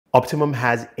Optimum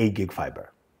has 8 gig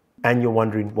fiber. And you're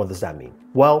wondering, what does that mean?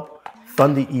 Well,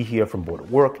 Thunder E here from Boored at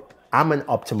Work. I'm an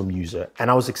Optimum user,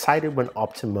 and I was excited when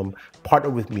Optimum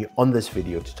partnered with me on this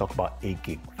video to talk about 8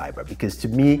 gig fiber, because to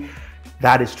me,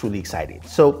 that is truly exciting.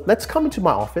 So let's come into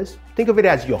my office. Think of it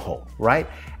as your home, right?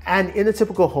 And in a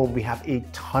typical home, we have a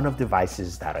ton of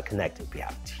devices that are connected. We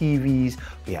have TVs,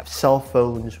 we have cell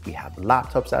phones, we have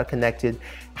laptops that are connected,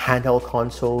 handheld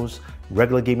consoles,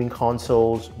 regular gaming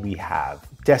consoles, we have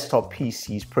desktop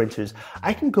PCs, printers.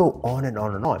 I can go on and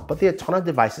on and on, but there are a ton of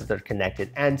devices that are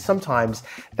connected, and sometimes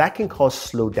that can cause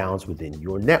slowdowns within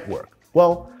your network.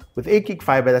 Well, with 8 gig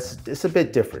fiber, it's a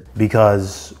bit different,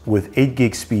 because with 8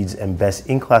 gig speeds and best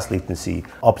in-class latency,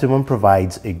 Optimum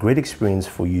provides a great experience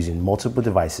for using multiple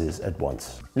devices at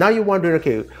once. Now you're wondering,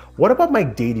 okay, what about my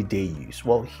day-to-day use?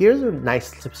 Well, here's a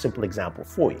nice simple example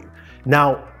for you.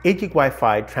 Now, 8 gig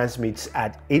Wi-Fi transmits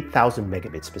at 8,000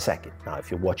 megabits per second. Now,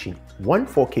 if you're watching one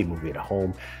 4K movie at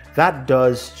home, that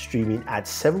does streaming at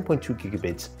 7.2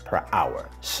 gigabits per hour.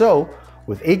 So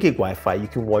with 8 gig Wi-Fi, you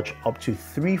can watch up to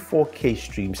 3 4K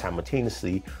streams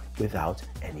simultaneously without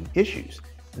any issues.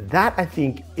 That, I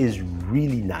think, is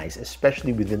really nice,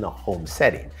 especially within a home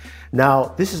setting.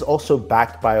 Now, this is also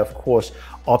backed by, of course,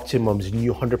 Optimum's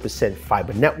new 100%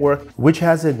 fiber network, which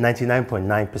has a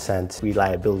 99.9%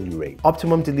 reliability rate.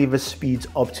 Optimum delivers speeds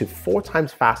up to 4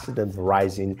 times faster than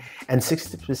Verizon and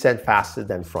 60% faster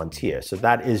than Frontier. So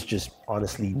that is just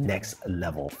honestly next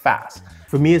level fast.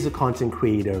 For me as a content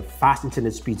creator, fast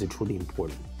internet speeds are truly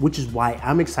important, which is why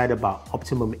I'm excited about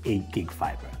Optimum 8 gig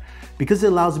fiber, because it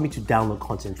allows me to download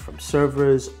content from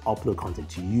servers, upload content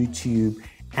to YouTube,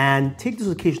 and take those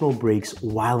occasional breaks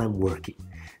while I'm working.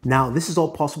 Now, this is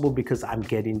all possible because I'm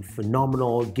getting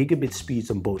phenomenal gigabit speeds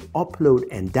on both upload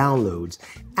and downloads,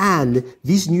 and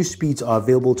these new speeds are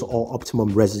available to all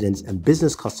Optimum residents and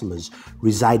business customers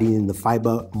residing in the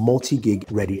fiber multi-gig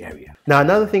ready area. Now,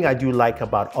 another thing I do like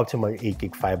about Optimum 8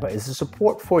 gig fiber is the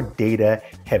support for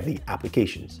data-heavy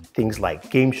applications. Things like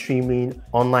game streaming,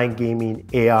 online gaming,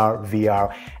 AR,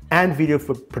 VR, and video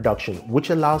for production, which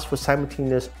allows for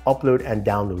simultaneous upload and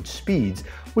download speeds,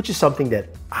 which is something that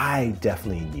I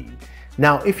definitely need.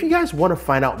 Now, if you guys want to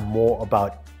find out more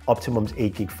about Optimum's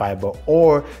 8 gig fiber,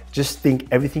 or just think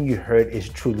everything you heard is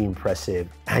truly impressive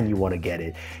and you want to get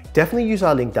it, definitely use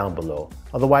our link down below.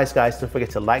 Otherwise, guys, don't forget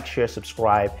to like, share,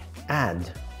 subscribe,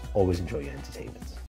 and always enjoy your entertainment.